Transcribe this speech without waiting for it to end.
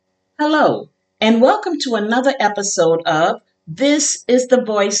Hello, and welcome to another episode of This is the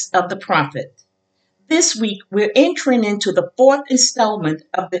Voice of the Prophet. This week, we're entering into the fourth installment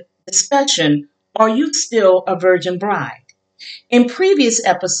of the discussion, Are You Still a Virgin Bride? In previous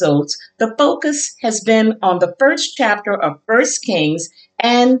episodes, the focus has been on the first chapter of First Kings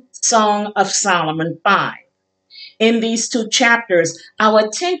and Song of Solomon 5. In these two chapters, our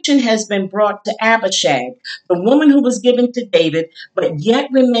attention has been brought to Abishag, the woman who was given to David but yet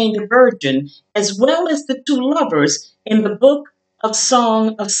remained a virgin, as well as the two lovers in the book of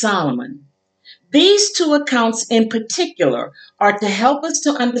Song of Solomon. These two accounts in particular are to help us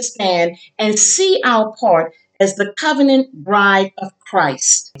to understand and see our part as the covenant bride of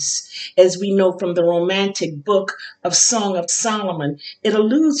Christ. As we know from the romantic book of Song of Solomon, it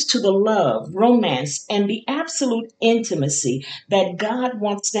alludes to the love, romance, and the absolute intimacy that God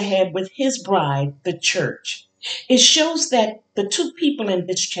wants to have with his bride, the church. It shows that the two people in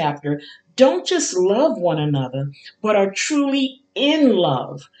this chapter don't just love one another, but are truly in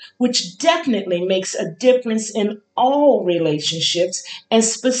love, which definitely makes a difference in all relationships and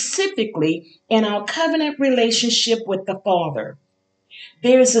specifically in our covenant relationship with the Father.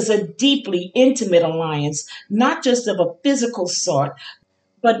 Theirs is a deeply intimate alliance, not just of a physical sort,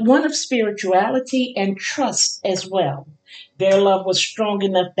 but one of spirituality and trust as well. Their love was strong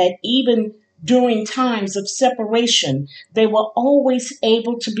enough that even during times of separation, they were always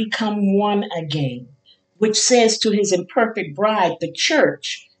able to become one again, which says to his imperfect bride, the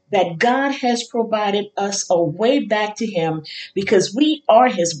church, that God has provided us a way back to him because we are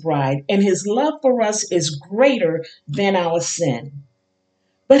his bride and his love for us is greater than our sin.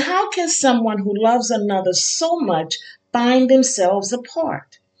 But how can someone who loves another so much find themselves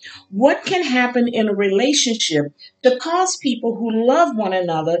apart? What can happen in a relationship to cause people who love one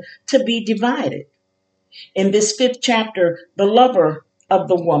another to be divided? In this fifth chapter, the lover of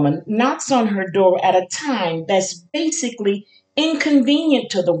the woman knocks on her door at a time that's basically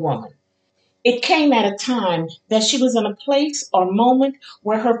inconvenient to the woman. It came at a time that she was in a place or moment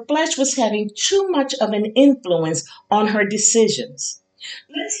where her flesh was having too much of an influence on her decisions.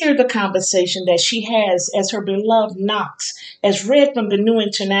 Let's hear the conversation that she has as her beloved knocks, as read from the New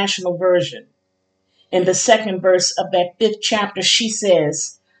International Version. In the second verse of that fifth chapter, she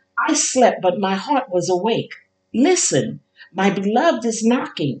says, I slept, but my heart was awake. Listen, my beloved is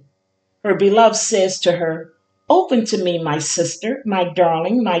knocking. Her beloved says to her, Open to me, my sister, my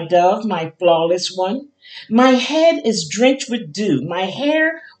darling, my dove, my flawless one. My head is drenched with dew, my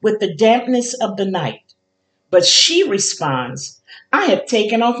hair with the dampness of the night. But she responds, I have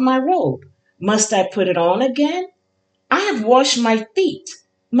taken off my robe. Must I put it on again? I have washed my feet.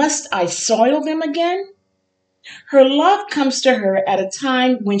 Must I soil them again? Her love comes to her at a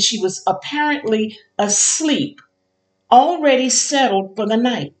time when she was apparently asleep, already settled for the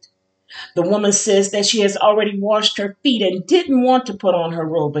night. The woman says that she has already washed her feet and didn't want to put on her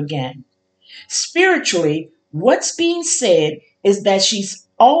robe again. Spiritually, what's being said is that she's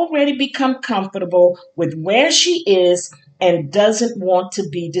already become comfortable with where she is and doesn't want to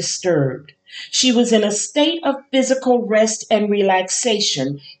be disturbed. She was in a state of physical rest and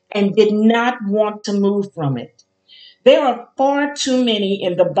relaxation and did not want to move from it. There are far too many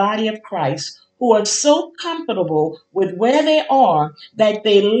in the body of Christ who are so comfortable with where they are that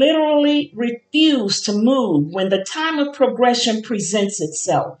they literally refuse to move when the time of progression presents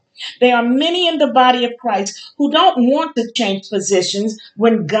itself. There are many in the body of Christ who don't want to change positions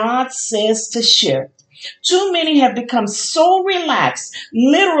when God says to shift. Too many have become so relaxed,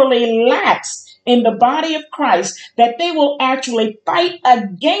 literally lax in the body of Christ that they will actually fight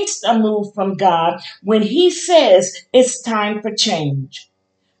against a move from God when he says it's time for change.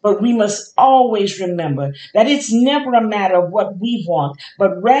 But we must always remember that it's never a matter of what we want,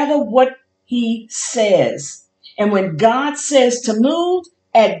 but rather what he says. And when God says to move,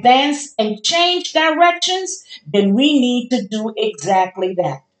 advance, and change directions, then we need to do exactly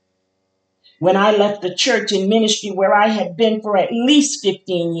that. When I left the church and ministry where I had been for at least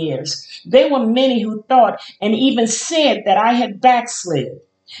 15 years, there were many who thought and even said that I had backslid.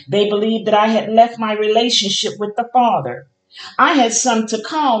 They believed that I had left my relationship with the Father. I had some to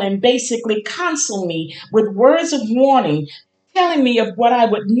call and basically counsel me with words of warning, telling me of what I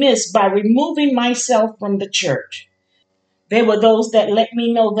would miss by removing myself from the church. There were those that let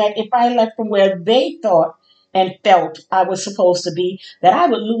me know that if I left from where they thought and felt I was supposed to be, that I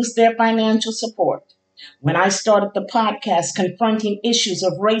would lose their financial support. When I started the podcast confronting issues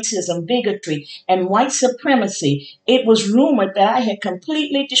of racism, bigotry, and white supremacy, it was rumored that I had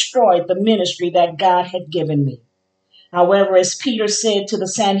completely destroyed the ministry that God had given me. However, as Peter said to the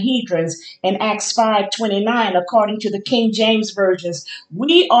Sanhedrins in Acts 5:29, according to the King James versions,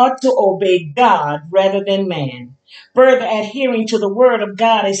 we ought to obey God rather than man. Further adhering to the word of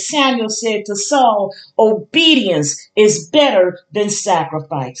God, as Samuel said to Saul, obedience is better than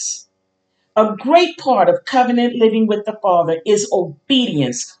sacrifice. A great part of covenant living with the Father is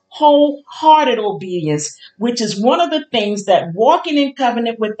obedience, wholehearted obedience, which is one of the things that walking in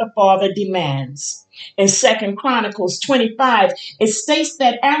covenant with the Father demands. In 2 Chronicles 25, it states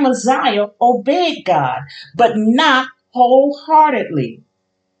that Amaziah obeyed God, but not wholeheartedly.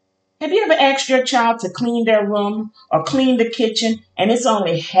 Have you ever asked your child to clean their room or clean the kitchen and it's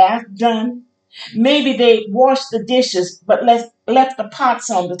only half done? Maybe they washed the dishes but left the pots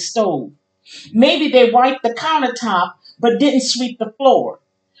on the stove. Maybe they wiped the countertop but didn't sweep the floor.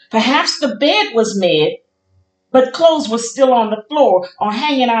 Perhaps the bed was made, but clothes were still on the floor or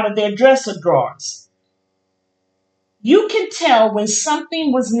hanging out of their dresser drawers. You can tell when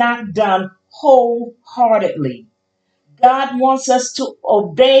something was not done wholeheartedly. God wants us to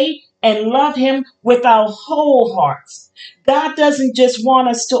obey and love Him with our whole hearts. God doesn't just want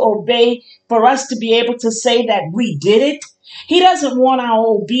us to obey for us to be able to say that we did it. He doesn't want our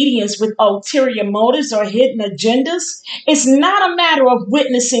obedience with ulterior motives or hidden agendas. It's not a matter of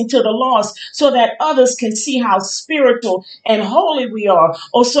witnessing to the lost so that others can see how spiritual and holy we are,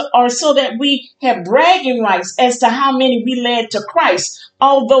 or so that we have bragging rights as to how many we led to Christ,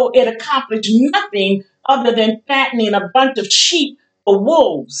 although it accomplished nothing other than fattening a bunch of sheep for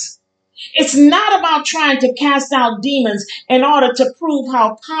wolves. It's not about trying to cast out demons in order to prove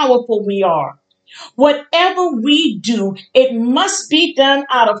how powerful we are. Whatever we do, it must be done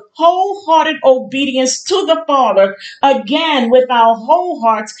out of wholehearted obedience to the Father, again with our whole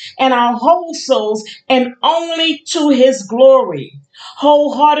hearts and our whole souls, and only to His glory.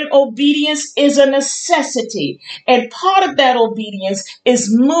 Wholehearted obedience is a necessity, and part of that obedience is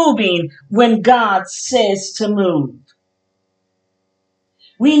moving when God says to move.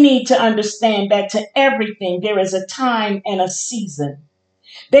 We need to understand that to everything there is a time and a season.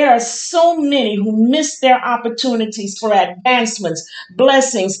 There are so many who miss their opportunities for advancements,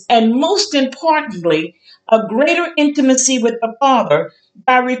 blessings, and most importantly, a greater intimacy with the Father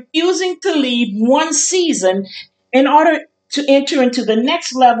by refusing to leave one season in order to enter into the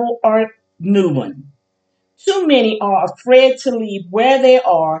next level or new one. Too many are afraid to leave where they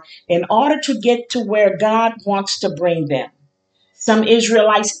are in order to get to where God wants to bring them. Some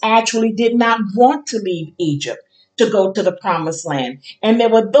Israelites actually did not want to leave Egypt to go to the promised land. And there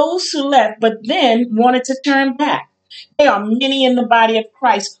were those who left, but then wanted to turn back. There are many in the body of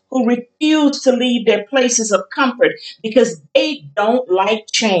Christ who refuse to leave their places of comfort because they don't like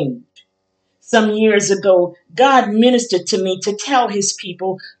change. Some years ago, God ministered to me to tell His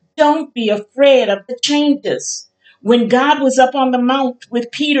people, don't be afraid of the changes. When God was up on the mount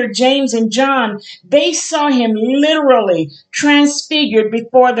with Peter, James, and John, they saw Him literally transfigured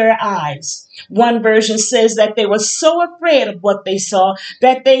before their eyes. One version says that they were so afraid of what they saw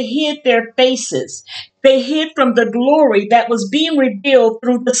that they hid their faces. They hid from the glory that was being revealed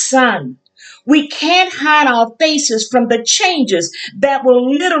through the sun. We can't hide our faces from the changes that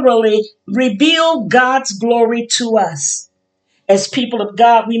will literally reveal God's glory to us. As people of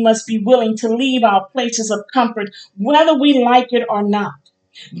God, we must be willing to leave our places of comfort, whether we like it or not.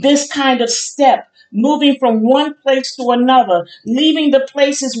 This kind of step, moving from one place to another, leaving the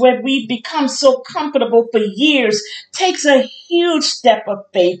places where we've become so comfortable for years, takes a huge step of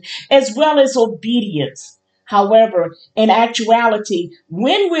faith as well as obedience. However, in actuality,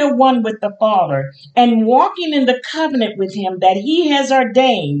 when we're one with the Father and walking in the covenant with Him that He has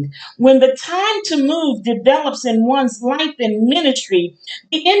ordained, when the time to move develops in one's life and ministry,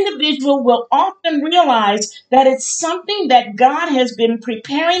 the individual will often realize that it's something that God has been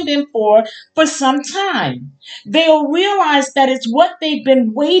preparing them for some time. They'll realize that it's what they've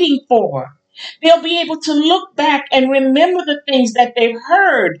been waiting for. They'll be able to look back and remember the things that they've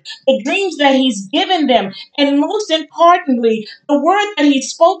heard, the dreams that He's given them, and most importantly, the word that He's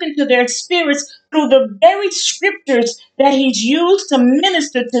spoken to their spirits through the very scriptures that He's used to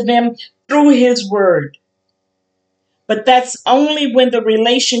minister to them through His word. But that's only when the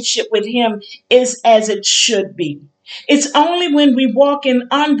relationship with Him is as it should be. It's only when we walk in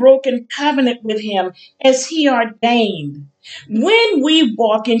unbroken covenant with Him as He ordained. When we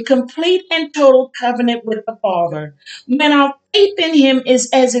walk in complete and total covenant with the Father, when our faith in Him is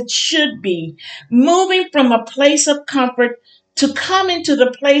as it should be, moving from a place of comfort to come into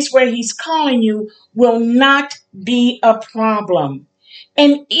the place where He's calling you will not be a problem.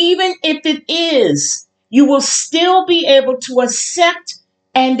 And even if it is, you will still be able to accept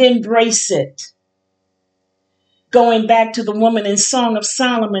and embrace it. Going back to the woman in Song of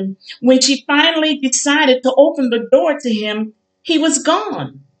Solomon, when she finally decided to open the door to him, he was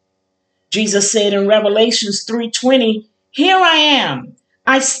gone. Jesus said in Revelations 3:20, "Here I am.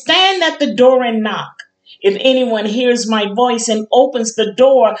 I stand at the door and knock. If anyone hears my voice and opens the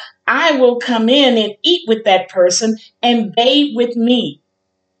door, I will come in and eat with that person and they with me."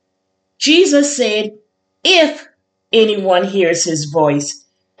 Jesus said, if anyone hears his voice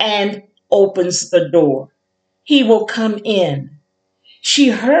and opens the door, he will come in. She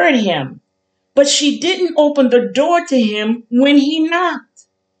heard him, but she didn't open the door to him when he knocked.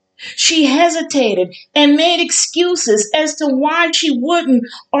 She hesitated and made excuses as to why she wouldn't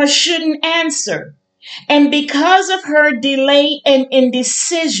or shouldn't answer. And because of her delay and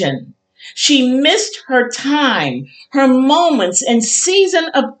indecision, she missed her time, her moments, and season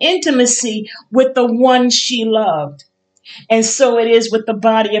of intimacy with the one she loved. And so it is with the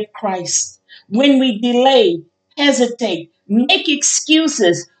body of Christ. When we delay, hesitate, make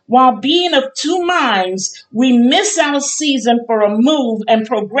excuses while being of two minds, we miss our season for a move and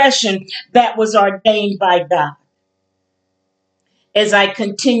progression that was ordained by God. As I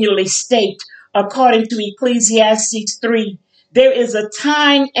continually state, according to Ecclesiastes 3, there is a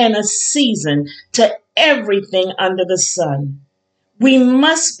time and a season to everything under the sun. We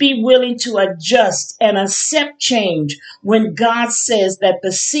must be willing to adjust and accept change when God says that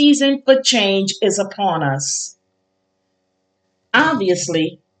the season for change is upon us.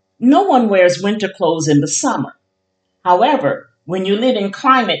 Obviously, no one wears winter clothes in the summer. However, when you live in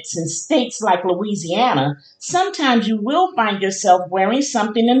climates in states like Louisiana, sometimes you will find yourself wearing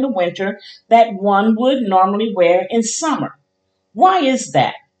something in the winter that one would normally wear in summer. Why is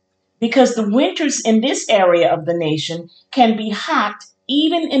that? Because the winters in this area of the nation can be hot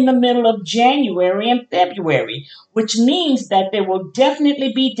even in the middle of January and February, which means that there will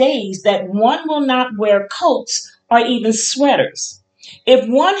definitely be days that one will not wear coats or even sweaters. If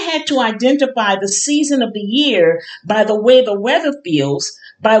one had to identify the season of the year by the way the weather feels,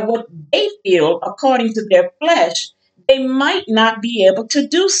 by what they feel according to their flesh, they might not be able to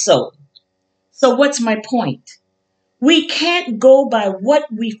do so. So, what's my point? We can't go by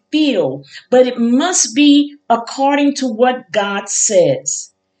what we feel, but it must be according to what God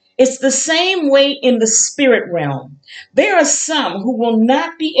says. It's the same way in the spirit realm. There are some who will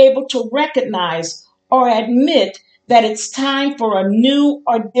not be able to recognize or admit that it's time for a new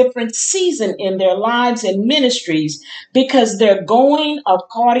or different season in their lives and ministries because they're going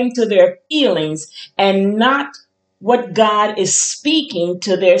according to their feelings and not what God is speaking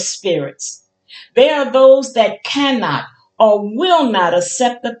to their spirits. There are those that cannot or will not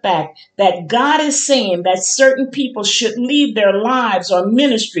accept the fact that God is saying that certain people should leave their lives or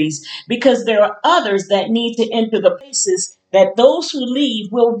ministries because there are others that need to enter the places that those who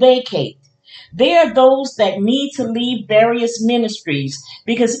leave will vacate. There are those that need to leave various ministries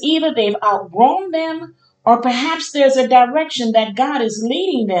because either they've outgrown them or perhaps there's a direction that God is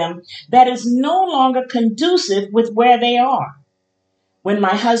leading them that is no longer conducive with where they are. When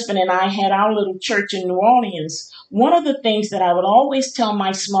my husband and I had our little church in New Orleans, one of the things that I would always tell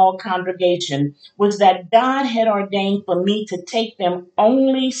my small congregation was that God had ordained for me to take them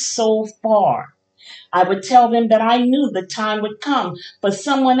only so far. I would tell them that I knew the time would come for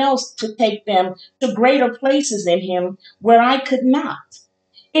someone else to take them to greater places in Him where I could not.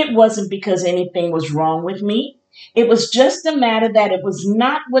 It wasn't because anything was wrong with me. It was just a matter that it was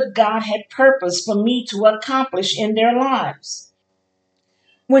not what God had purposed for me to accomplish in their lives.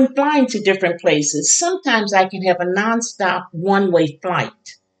 When flying to different places, sometimes I can have a nonstop one-way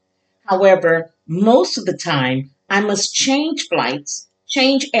flight. However, most of the time, I must change flights,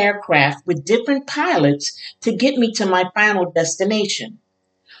 change aircraft with different pilots to get me to my final destination.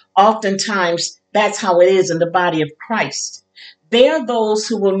 Oftentimes, that's how it is in the body of Christ. There are those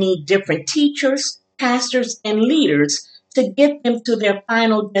who will need different teachers, pastors, and leaders to get them to their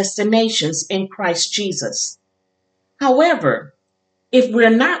final destinations in Christ Jesus. However, if we're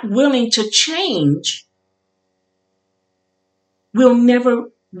not willing to change, we'll never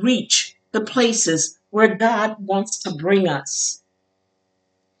reach the places where God wants to bring us.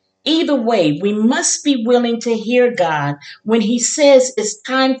 Either way, we must be willing to hear God when He says it's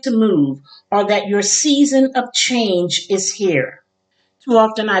time to move or that your season of change is here. Too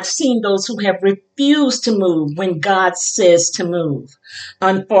often I've seen those who have refused to move when God says to move.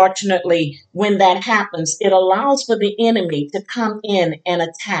 Unfortunately, when that happens, it allows for the enemy to come in and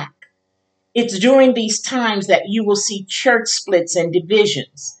attack. It's during these times that you will see church splits and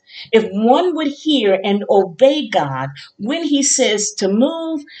divisions. If one would hear and obey God when He says to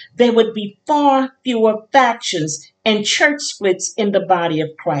move, there would be far fewer factions and church splits in the body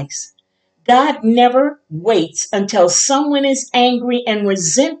of Christ. God never waits until someone is angry and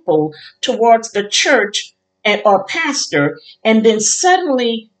resentful towards the church or pastor and then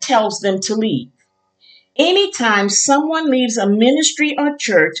suddenly tells them to leave. Anytime someone leaves a ministry or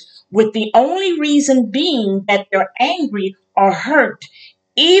church with the only reason being that they're angry or hurt,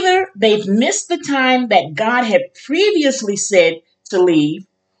 either they've missed the time that God had previously said to leave,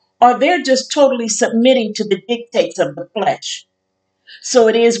 or they're just totally submitting to the dictates of the flesh. So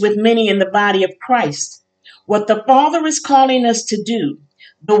it is with many in the body of Christ. What the Father is calling us to do,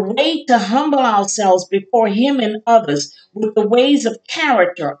 the way to humble ourselves before Him and others with the ways of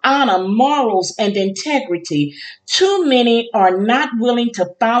character, honor, morals, and integrity, too many are not willing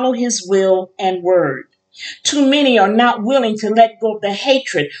to follow His will and word. Too many are not willing to let go of the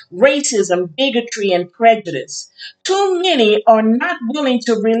hatred, racism, bigotry, and prejudice. Too many are not willing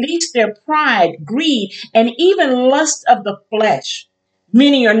to release their pride, greed, and even lust of the flesh.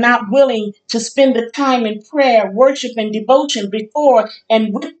 Many are not willing to spend the time in prayer, worship, and devotion before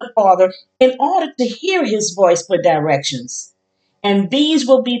and with the Father in order to hear His voice for directions. And these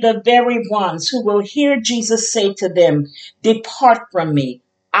will be the very ones who will hear Jesus say to them, "Depart from me.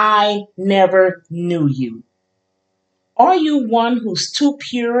 I never knew you." Are you one who's too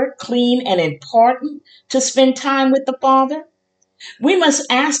pure, clean, and important to spend time with the Father? We must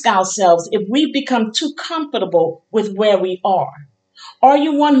ask ourselves if we've become too comfortable with where we are. Are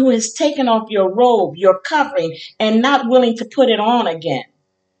you one who has taken off your robe, your covering, and not willing to put it on again?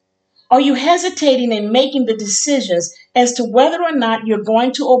 Are you hesitating in making the decisions as to whether or not you're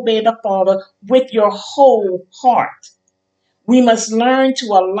going to obey the Father with your whole heart? We must learn to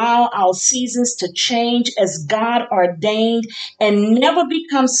allow our seasons to change as God ordained and never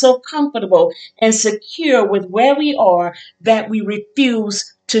become so comfortable and secure with where we are that we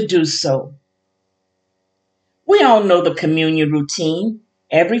refuse to do so. We all know the communion routine,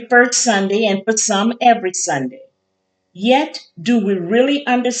 every first Sunday and for some every Sunday. Yet, do we really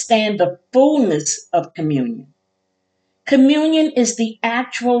understand the fullness of communion? Communion is the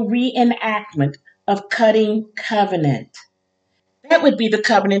actual reenactment of cutting covenant. That would be the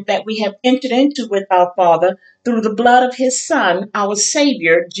covenant that we have entered into with our Father through the blood of His Son, our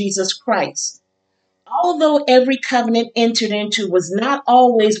Savior, Jesus Christ. Although every covenant entered into was not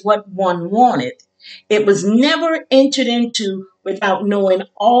always what one wanted, it was never entered into without knowing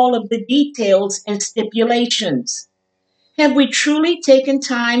all of the details and stipulations. Have we truly taken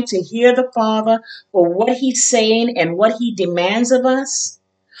time to hear the Father for what He's saying and what He demands of us?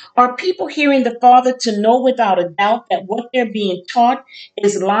 Are people hearing the Father to know without a doubt that what they're being taught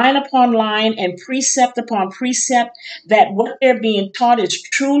is line upon line and precept upon precept, that what they're being taught is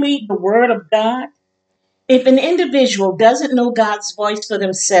truly the Word of God? If an individual doesn't know God's voice for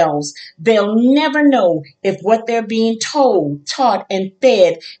themselves, they'll never know if what they're being told, taught, and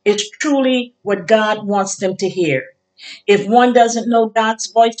fed is truly what God wants them to hear. If one doesn't know God's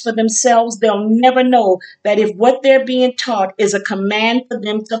voice for themselves, they'll never know that if what they're being taught is a command for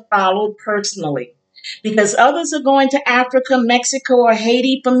them to follow personally. Because others are going to Africa, Mexico, or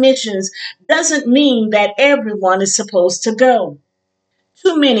Haiti for missions doesn't mean that everyone is supposed to go.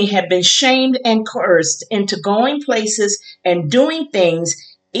 Too many have been shamed and coerced into going places and doing things,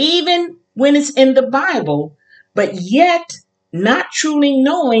 even when it's in the Bible, but yet not truly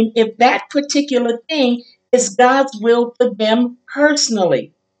knowing if that particular thing is God's will for them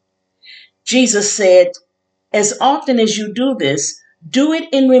personally. Jesus said, "As often as you do this, do it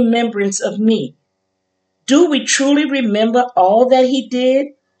in remembrance of me." Do we truly remember all that He did,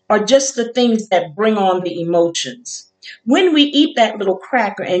 or just the things that bring on the emotions? When we eat that little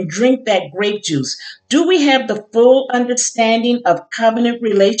cracker and drink that grape juice, do we have the full understanding of covenant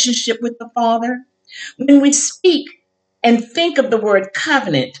relationship with the Father? When we speak and think of the word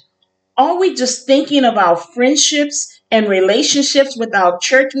covenant, are we just thinking of our friendships and relationships with our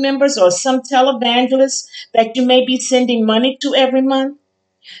church members or some televangelist that you may be sending money to every month?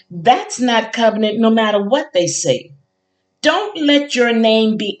 That's not covenant no matter what they say. Don't let your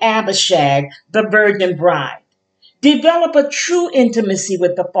name be Abishag, the virgin bride. Develop a true intimacy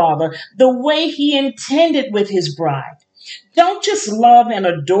with the Father the way He intended with His bride. Don't just love and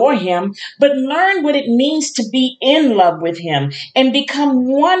adore Him, but learn what it means to be in love with Him and become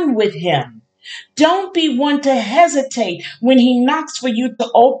one with Him. Don't be one to hesitate when He knocks for you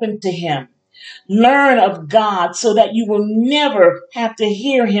to open to Him. Learn of God so that you will never have to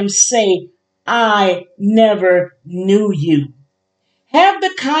hear Him say, "I never knew you." Have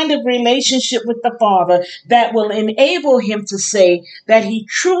the kind of relationship with the Father that will enable Him to say that He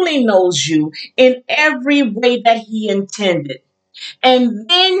truly knows you in every way that He intended. And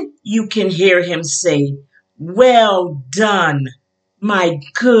then you can hear Him say, "Well done, my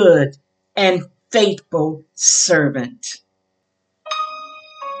good and faithful servant.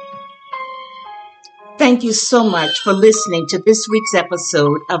 Thank you so much for listening to this week's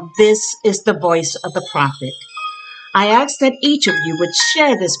episode of This is the Voice of the Prophet. I ask that each of you would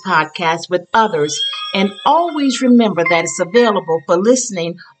share this podcast with others and always remember that it's available for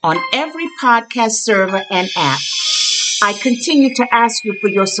listening on every podcast server and app. I continue to ask you for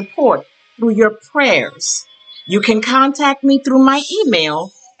your support through your prayers. You can contact me through my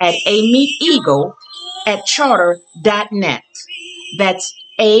email at ameeteagle@charter.net. That's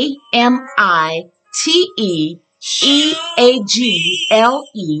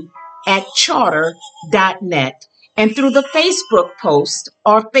AMITEEAGLE@charter.net. And through the Facebook post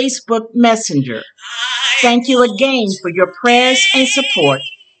or Facebook Messenger. Thank you again for your prayers and support,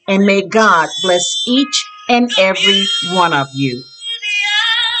 and may God bless each and every one of you.